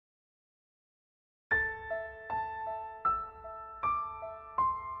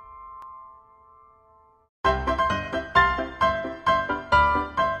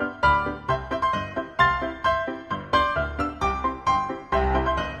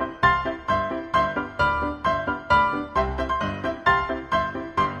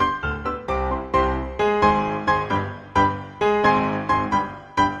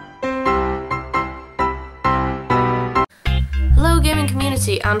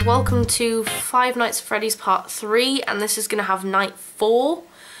everybody, and welcome to Five Nights at Freddy's Part 3, and this is going to have Night 4.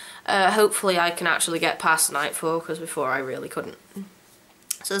 Hopefully I can actually get past Night 4, because before I really couldn't.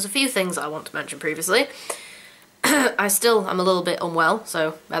 So there's a few things I want to mention previously. I'm a little bit unwell,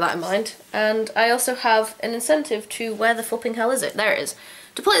 so bear that in mind. And I also have an incentive to where the flipping hell is it? There it is.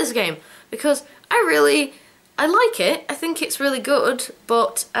 To play this game, because I like it. I think it's really good,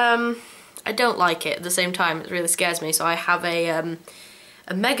 but I don't like it at the same time. It really scares me, so I have a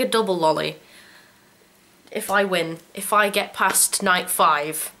mega double lolly. If I win, if I get past Night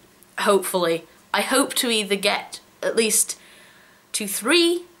 5, hopefully, I hope to either get at least to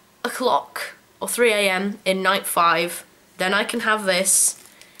 3 o'clock or 3 AM in Night 5, then I can have this.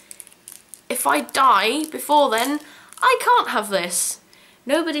 If I die before then, I can't have this.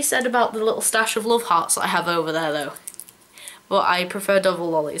 Nobody said about the little stash of love hearts that I have over there though. But I prefer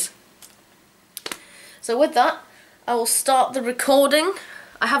double lollies. So with that, I will start the recording.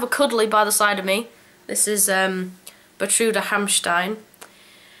 I have a cuddly by the side of me. This is Bertrude Hamstein.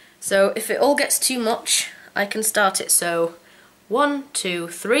 So if it all gets too much, I can start it. So 1, 2,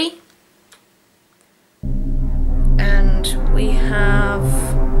 3. And we have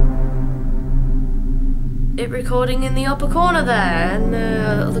it recording in the upper corner there. And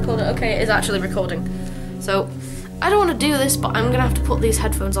the other corner, okay, it is actually recording. So I don't want to do this, but I'm going to have to put these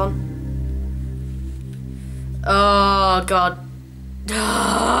headphones on. Oh god.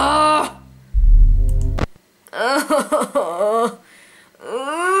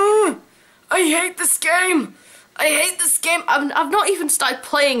 I hate this game. I hate this game. I've not even started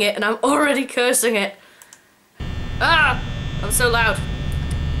playing it and I'm already cursing it. Ah! I'm so loud.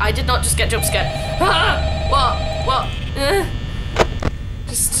 I did not just get jump scared. Ah! What?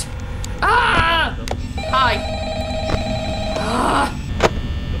 Just... Ah! Hi. Ah!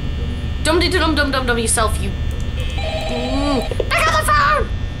 Dum-de-dum-dum-dum-dum yourself, you... Pick up the phone!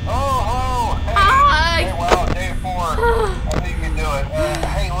 Oh, hello! Hey! Hi! Hey, well, day 4. I think you can do it.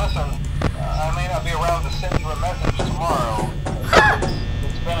 Hey, listen. I may not be around to send you a message tomorrow.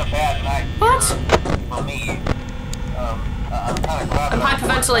 It's been a bad night for me. I'm kind of glad I'm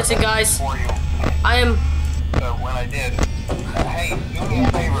hyperventilating, guys. For you. I am... when I did. Hey, do me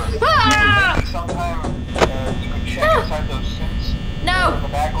a favor. Maybe sometime you can check inside those suits. No! In the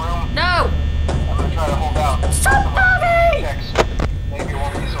back room. No! I'm gonna try to hold out. Stop, Bobby! Maybe it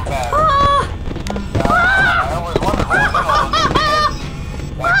won't be so bad. Ah! I always wondered what was in all those kids.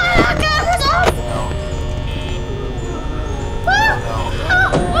 Ah! Get this off! Oh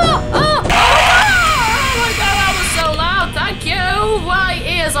my god, that was so loud! Thank you! My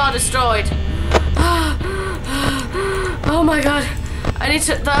ears are destroyed. Oh my god. I need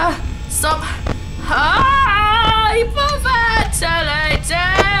to... Stop.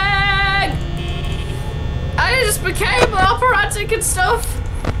 Hyperventilating! I just became operatic and stuff.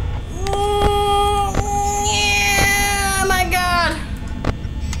 Oh my god.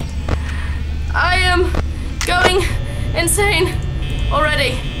 I am going insane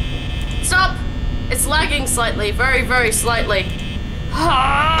already. Stop. It's lagging slightly, very, very slightly.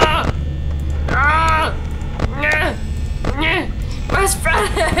 Where's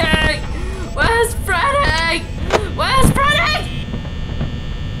Freddy? Where's Freddy? Where's Freddy?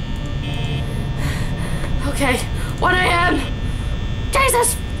 Okay, 1 AM.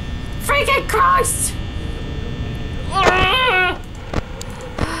 Jesus freaking Christ!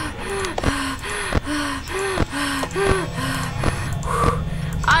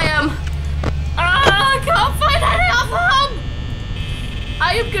 I can't find any of them! I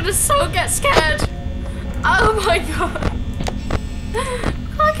am gonna so get scared. Oh my god. I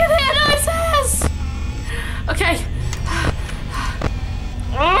can hear noises! Okay.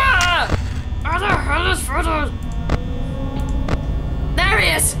 Where the hell is Freddy? There he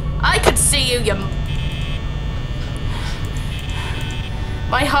is! I can see you,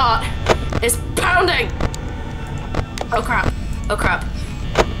 My heart is pounding! Oh crap. Oh crap.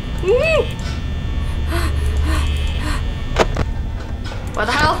 Where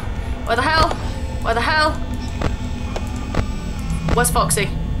the hell? Where the hell? Where the hell? Where's Foxy?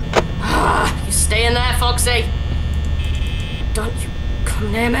 You stay in there, Foxy! Don't you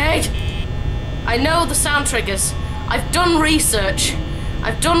come near me! I know the sound triggers. I've done research.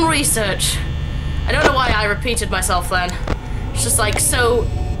 I don't know why I repeated myself then. It's just like so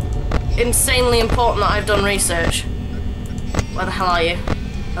insanely important that I've done research. Where the hell are you?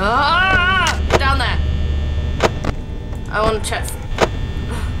 Ah! Down there. I want to check.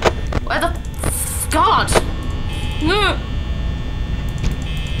 Where the... God!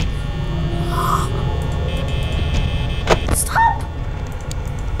 Stop!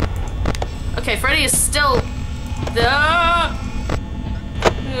 Okay, Freddy is still...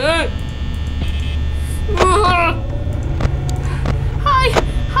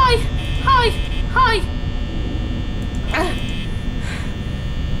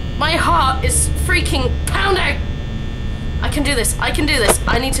 this. I can do this.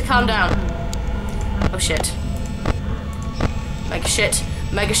 I need to calm down. Oh shit. Mega shit.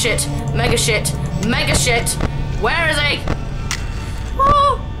 Mega shit. Mega shit. Mega shit. Where is he?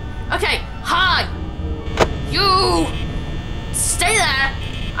 Oh. Okay. Hi. You. Stay there.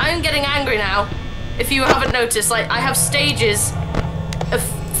 I'm getting angry now. If you haven't noticed, like, I have stages of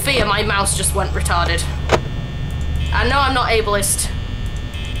fear. My mouse just went retarded. I know I'm not ableist.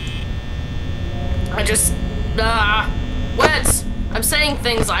 I just... words. I'm saying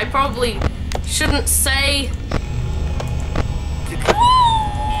things I probably shouldn't say.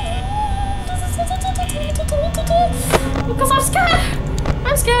 Because I'm scared.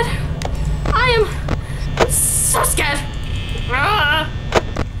 I'm scared. I am so scared. 3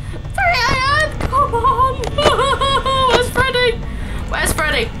 a.m. Come on. Where's Freddy? Where's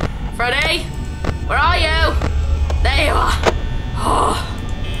Freddy? Freddy? Where are you? There you are. Oh.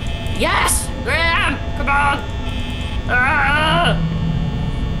 Yes. 3 a.m. Come on.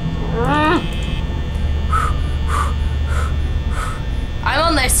 I'm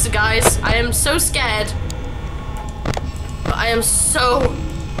on this, guys. I am so scared. But I am so...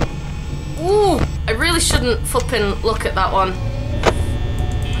 Ooh, I really shouldn't flippin' look at that one.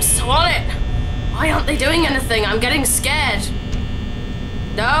 I'm so on it. Why aren't they doing anything? I'm getting scared.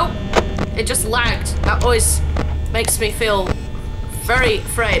 No, it just lagged. That always makes me feel very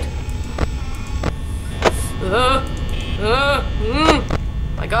afraid.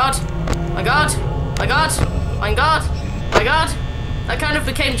 My God, my God, my God, my God, my God. That kind of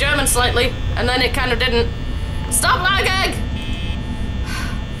became German slightly, and then it kind of didn't. Stop lagging!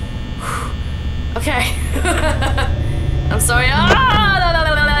 Okay. I'm sorry.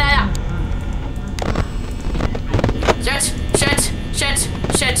 Shit, shit, shit,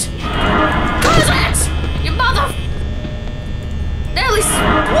 shit. What is it? You mother... Nearly...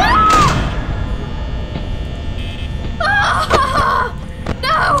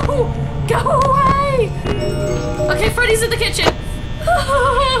 No! Go away! Okay, Freddy's in the kitchen.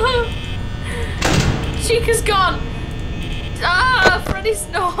 Chica's gone. Freddy's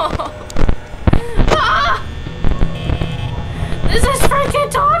not. This is freaking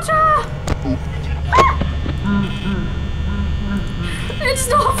torture! It's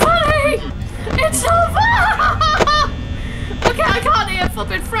not funny! It's not funny! Okay, I can't hear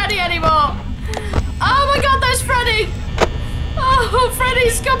flipping Freddy anymore. Oh my God, there's Freddy! Oh,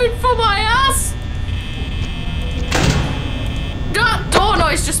 Freddy's coming for my ass! That door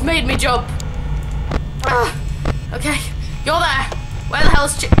noise just made me jump. Okay, you're there. Where the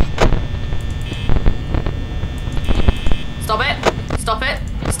hell's Stop it! Stop it!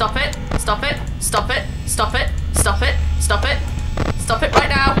 Stop it! Stop it! Stop it! Stop it! Stop it! Stop it! Stop it right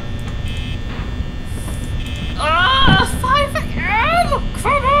now! 5 a.m.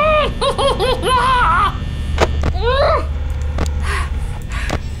 Come on!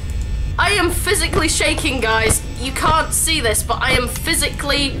 I am physically shaking, guys. You can't see this, but I am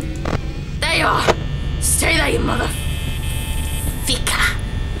physically... There you are. Stay there, you mother... Fika.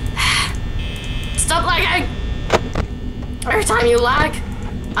 Stop lagging! Every time you lag,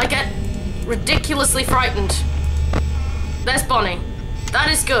 I get ridiculously frightened. There's Bonnie. That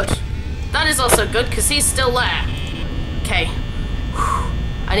is good. That is also good, because he's still there. Okay.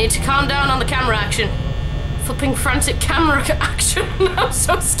 I need to calm down on the camera action. Flipping frantic camera action. I'm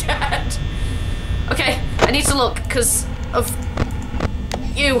so scared. Okay, I need to look, because of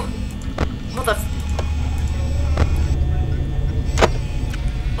you. Mother...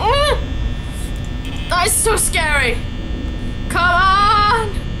 That is so scary. Come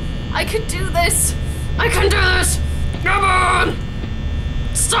on! I can do this! I can do this! Come on!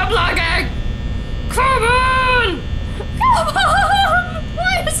 Stop lagging! Come on! Come on!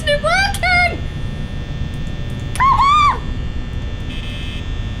 Why isn't it working? Come on!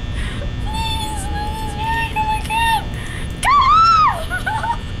 Please, make this miracle again! Come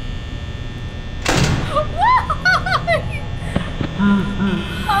on!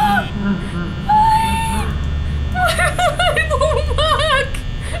 It won't work!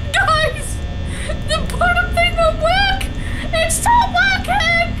 Guys! The bottom thing won't work! It's not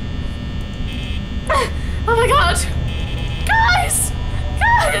working! Oh my God! Guys!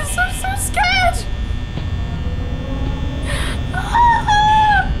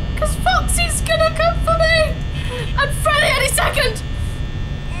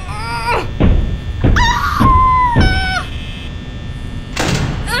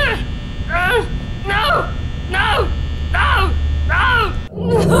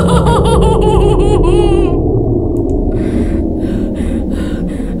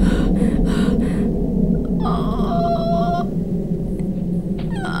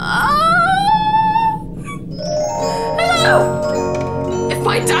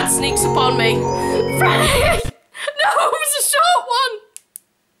 dad sneaks upon me. Freddy! No, it was a short one.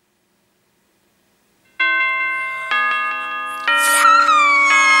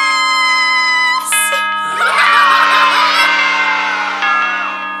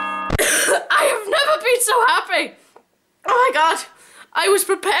 I have never been so happy. Oh my god. I was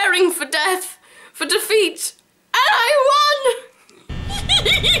preparing for death, for defeat, and I won!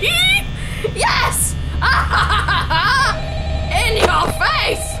 Yes! In your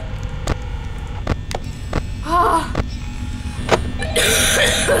face!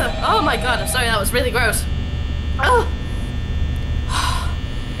 Oh my god, I'm sorry, that was really gross.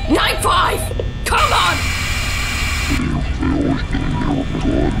 Night 5! Come on!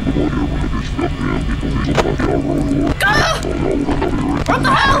 What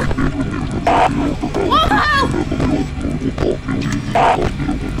the hell? What the hell?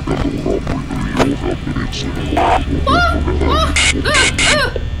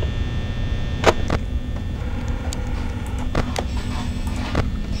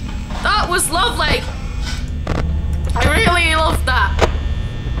 That was lovely. I really loved that.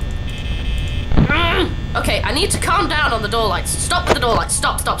 Okay, I need to calm down on the door lights. Stop with the door lights.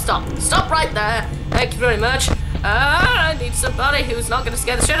 Stop, stop, stop. Stop right there. Thank you very much. I need somebody who's not going to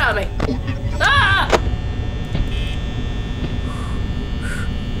scare the shit out of me. Ah!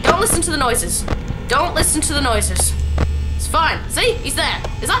 Don't listen to the noises. Don't listen to the noises. It's fine. See? He's there.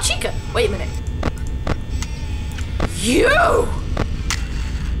 Is that Chica? Wait a minute. You!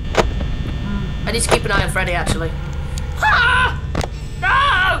 I need to keep an eye on Freddy, actually. Ah!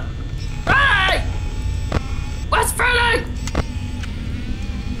 No! Hey! Where's Freddy?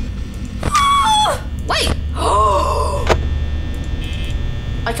 Ah! Wait!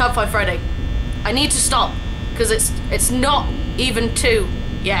 I can't find Freddy. I need to stop, because it's not even 2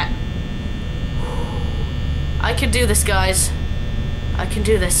 yet. I can do this, guys. I can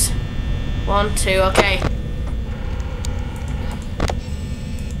do this. 1, 2, okay.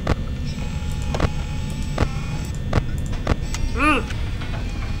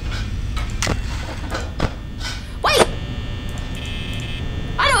 Wait!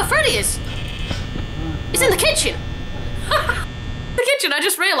 I know where Freddy is. He's in the kitchen. The kitchen, I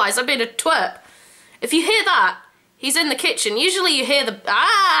just realised I'm being a twerp. If you hear that, he's in the kitchen. Usually you hear the...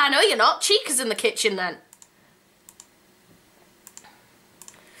 Ah, no you're not. Chica's in the kitchen then.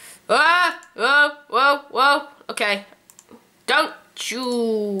 Ah, whoa, whoa, whoa. Okay. Don't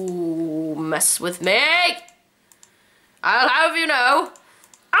you mess with me. I'll have you know.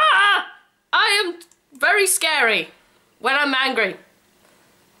 Ah! I am very scary when I'm angry.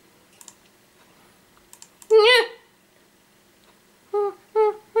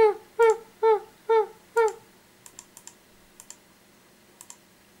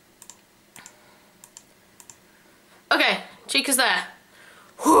 Okay, Chica's there.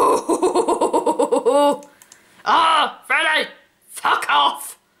 Ah, Freddy! Fuck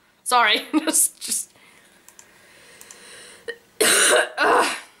off! Sorry, just...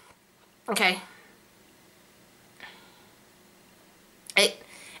 Okay.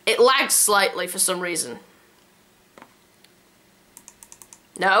 It lags slightly for some reason.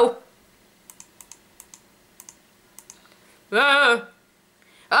 No. Ah!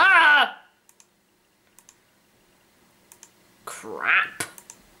 Crap.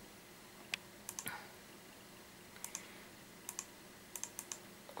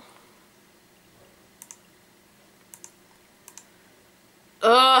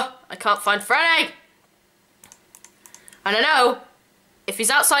 I can't find Freddy. And I know, if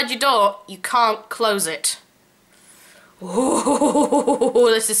he's outside your door, you can't close it. Ooh,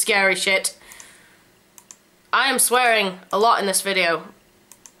 this is scary shit. I am swearing a lot in this video.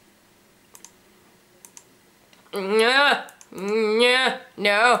 No, no,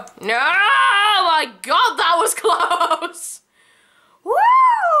 no. Oh my god, that was close. Woo,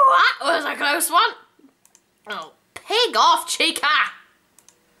 that was a close one. Oh, pig off, Chica.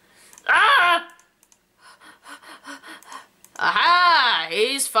 Ah! Aha!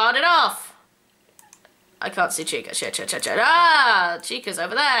 He's farted off. I can't see Chica. Shit. Ah! Chica's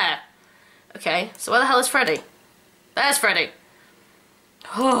over there. Okay, so where the hell is Freddy? There's Freddy.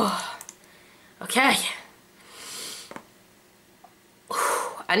 Oh. Okay.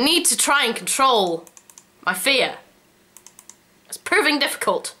 I need to try and control my fear. It's proving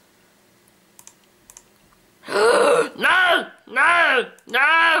difficult. No! No!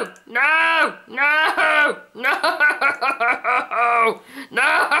 No! No! No! No!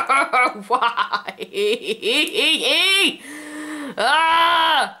 No! Why?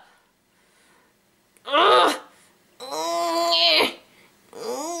 Ah!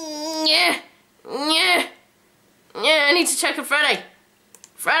 Yeah, I need to check on Freddy.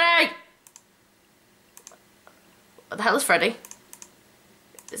 Freddy! What the hell is Freddy?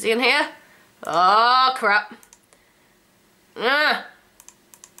 Is he in here? Oh, crap.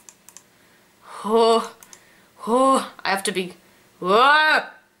 Oh, I have to be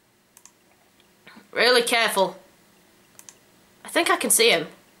really careful. I think I can see him.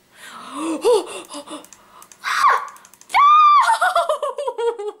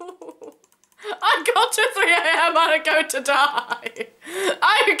 I got to 3 AM and I'm going to die.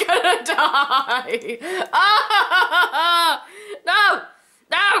 I'm gonna die. No!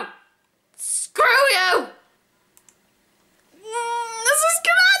 No! Screw you! This is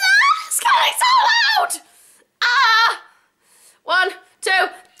it's getting so loud! 1, 2,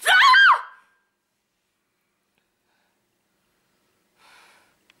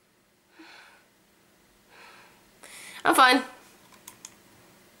 I'm fine.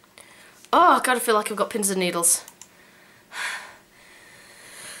 Oh, God, I feel like I've got pins and needles.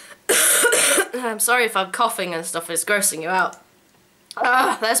 I'm sorry if I'm coughing and stuff, it's grossing you out.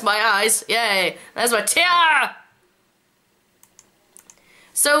 There's my eyes. Yay. There's my tear!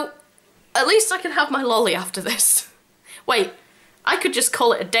 So, at least I can have my lolly after this. Wait, I could just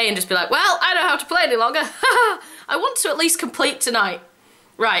call it a day and just be like, well, I don't have to play any longer. I want to at least complete tonight.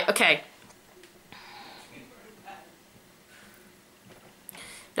 Right, okay.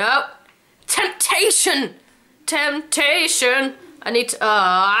 No. Temptation! Temptation! I need to...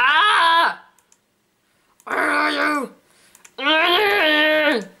 Where are you?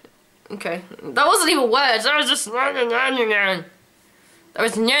 Okay. That wasn't even words, that was just... That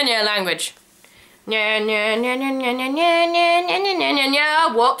was nya language.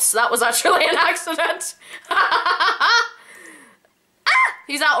 Whoops, that was actually an accident.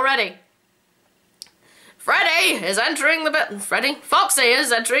 He's out already. Freddy is entering the building. Foxy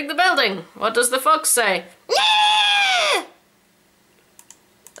is entering the building. What does the fox say?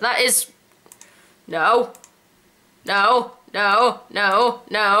 That is... No. No. No. No.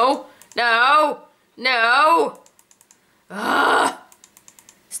 No. No. No.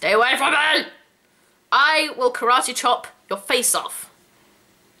 Stay away from me. I will karate chop your face off.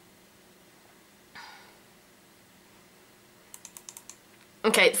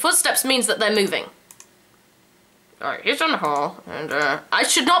 Okay, the footsteps means that they're moving. Alright, he's in the hall, and I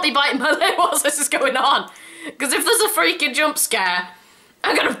should not be biting my lip whilst this is going on. Because if there's a freaking jump scare,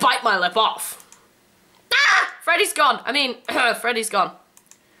 I'm gonna bite my lip off. Freddy's gone. I mean, Freddy's gone.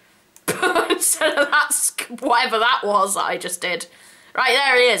 Instead of that's whatever that was that I just did. Right,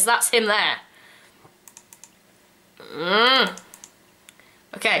 there he is. That's him there.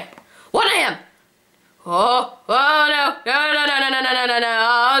 Okay. 1 AM. Oh no. No, no, no, no, no, no, no, no.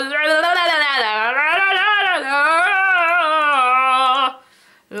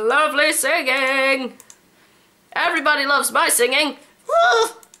 Lovely singing. Everybody loves my singing.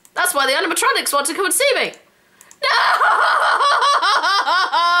 That's why the animatronics want to come and see me. No!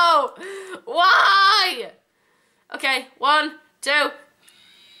 Why? Okay, 1, 2.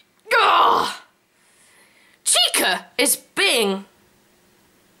 Gah! Chica is being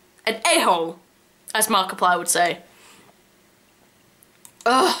an a-hole, as Markiplier would say.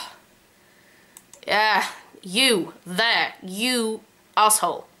 Ugh. Yeah, you there, you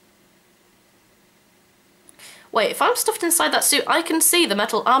asshole. Wait, if I'm stuffed inside that suit, I can see the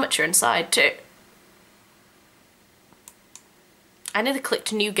metal armature inside too. I nearly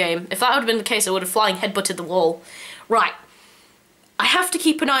clicked new game. If that would have been the case, I would have flying headbutted the wall. Right. I have to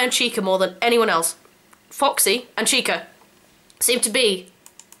keep an eye on Chica more than anyone else. Foxy and Chica seem to be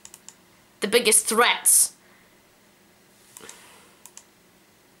the biggest threats.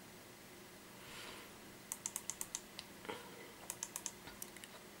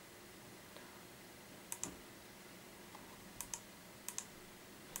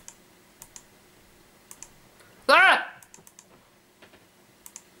 Ah!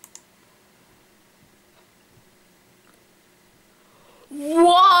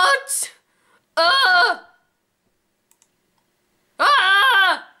 What?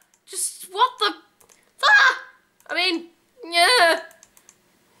 Just what the? I mean, yeah.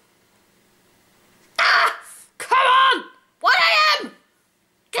 Come on! 1 AM!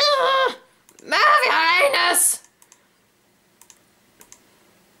 Move your anus!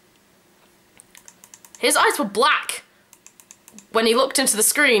 His eyes were black when he looked into the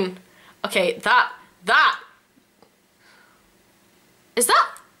screen. Okay, that. Is that?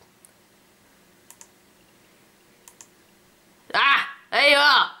 There you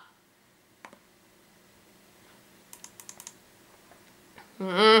are.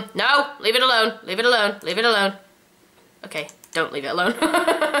 No, leave it alone. Leave it alone. Leave it alone. Okay, don't leave it alone.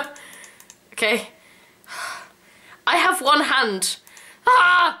 Okay. I have one hand.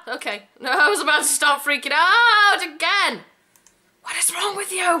 Ah! Okay. No, I was about to start freaking out again. What is wrong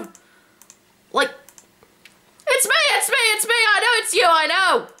with you? Like, it's me, it's me, it's me. I know it's you, I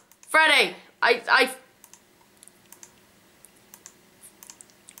know. Freddy, I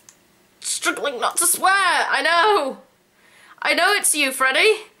struggling not to swear, I know. I know it's you,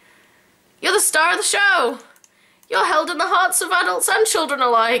 Freddy. You're the star of the show. You're held in the hearts of adults and children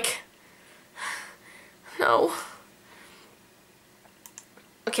alike. No.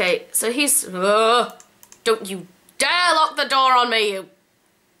 Okay, so he's... don't you dare lock the door on me, you...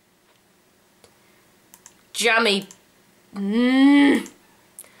 jammy...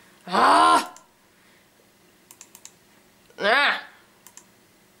 Ah! Ah!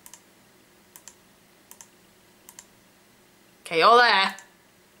 Okay, you're there.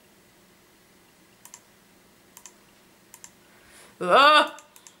 Oh!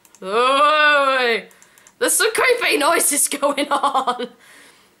 Oh! There's some creepy noises going on.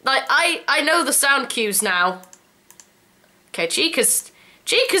 Like, I know the sound cues now. Okay, Chica's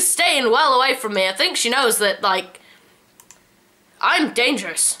staying well away from me. I think she knows that, like, I'm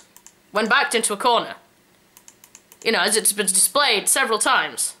dangerous when backed into a corner. You know, as it's been displayed several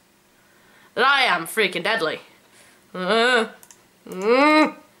times. That I am freaking deadly. Yeah.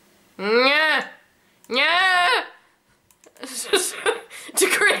 Yeah.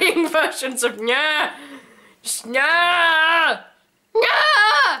 Degrading versions of yeah. Yeah.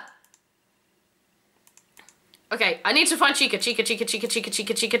 Yeah. Okay, I need to find Chica.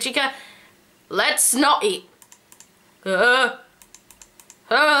 Chica. Let's not eat. You're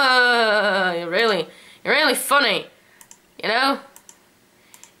really funny. You know?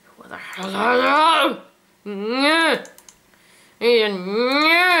 What the hell are you?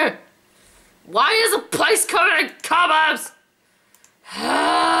 Why is the place covered in cobwebs?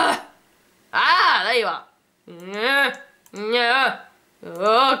 There you are.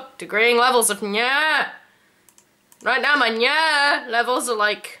 Oh, degrading levels of Right now my levels are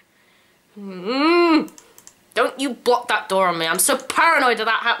like... Don't you block that door on me. I'm so paranoid of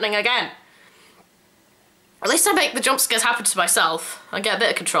that happening again. At least I make the jump scares happen to myself. I get a bit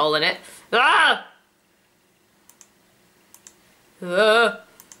of control in it.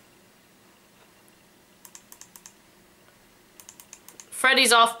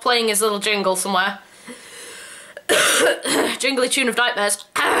 Freddy's off playing his little jingle somewhere. Jingly tune of nightmares.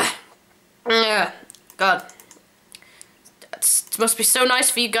 God. It must be so nice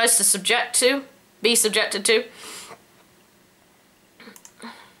for you guys to be subjected to.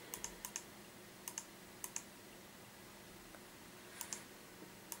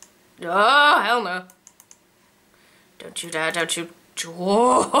 Oh, hell no. Don't you dare, don't you...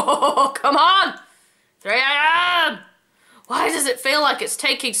 Whoa, come on! 3 AM! Why does it feel like it's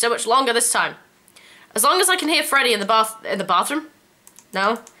taking so much longer this time? As long as I can hear Freddy in the bathroom?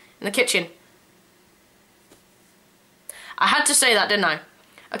 No? In the kitchen? I had to say that, didn't I?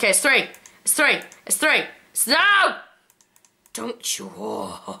 Okay, it's 3. It's 3. It's 3. It's no! Don't you...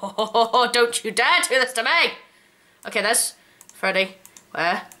 Oh, don't you dare do this to me! Okay, there's Freddy.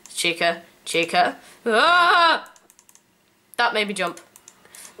 Where? Chica. Chica. Ah! That made me jump.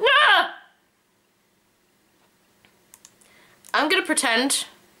 Ah! I'm gonna pretend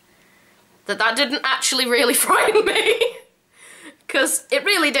that didn't actually really frighten me. Because it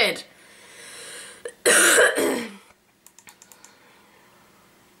really did.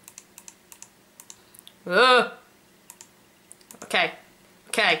 Okay.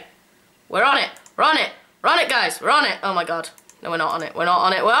 Okay. We're on it. We're on it. We're on it, guys. We're on it. Oh my god. No, we're not on it. We're not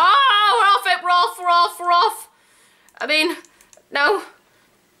on it. We're off it. We're off. We're off. We're off. I mean, no.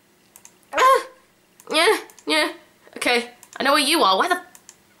 Yeah. Okay. I know where you are. Where the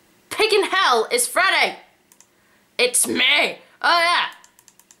pig in hell is Freddy? It's me. Oh, yeah.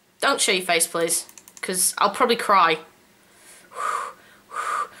 Don't show your face, please. Because I'll probably cry.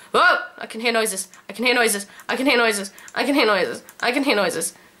 Whoa! I can hear noises. I can hear noises. I can hear noises. I can hear noises. I can hear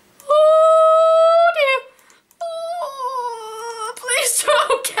noises. Oh, dear. Oh, please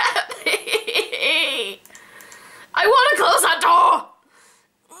don't get me. I want to close that door.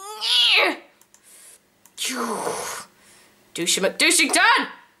 Douchey McDouchington!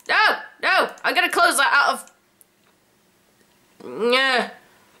 No! I'm gonna close that out of... Yeah.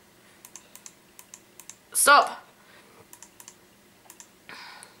 Stop.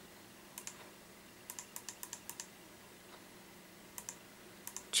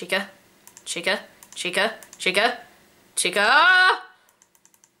 Chica.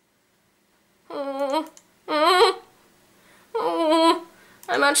 Oh,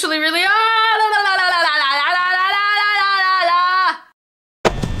 I'm actually really...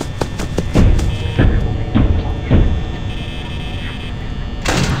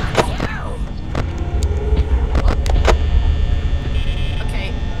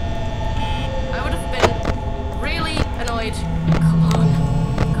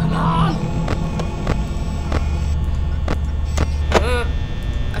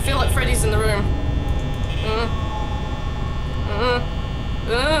 Freddy's in the room.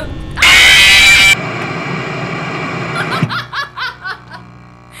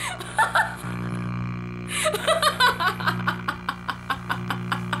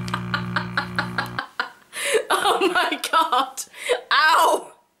 Oh my god!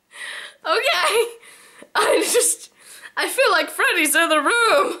 Ow! Okay! I feel like Freddy's in the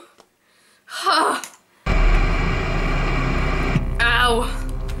room! Ow!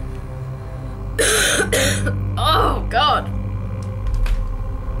 Oh god!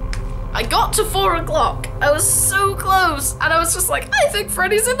 I got to 4 o'clock. I was so close, and I was just like, I think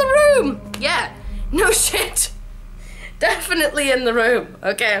Freddy's in the room! Yeah, no shit! Definitely in the room.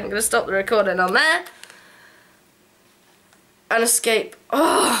 Okay, I'm gonna stop the recording on there. And escape.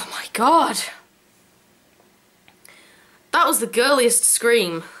 Oh my god. That was the girliest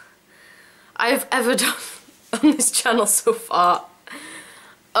scream I have ever done on this channel so far.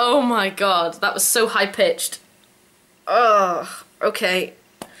 Oh my god, that was so high pitched. Ugh, okay.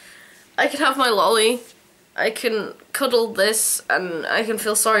 I can have my lolly, I can cuddle this, and I can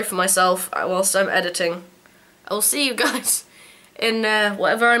feel sorry for myself whilst I'm editing. I will see you guys in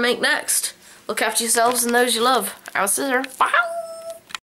whatever I make next. Look after yourselves and those you love. Our scissor. Bye!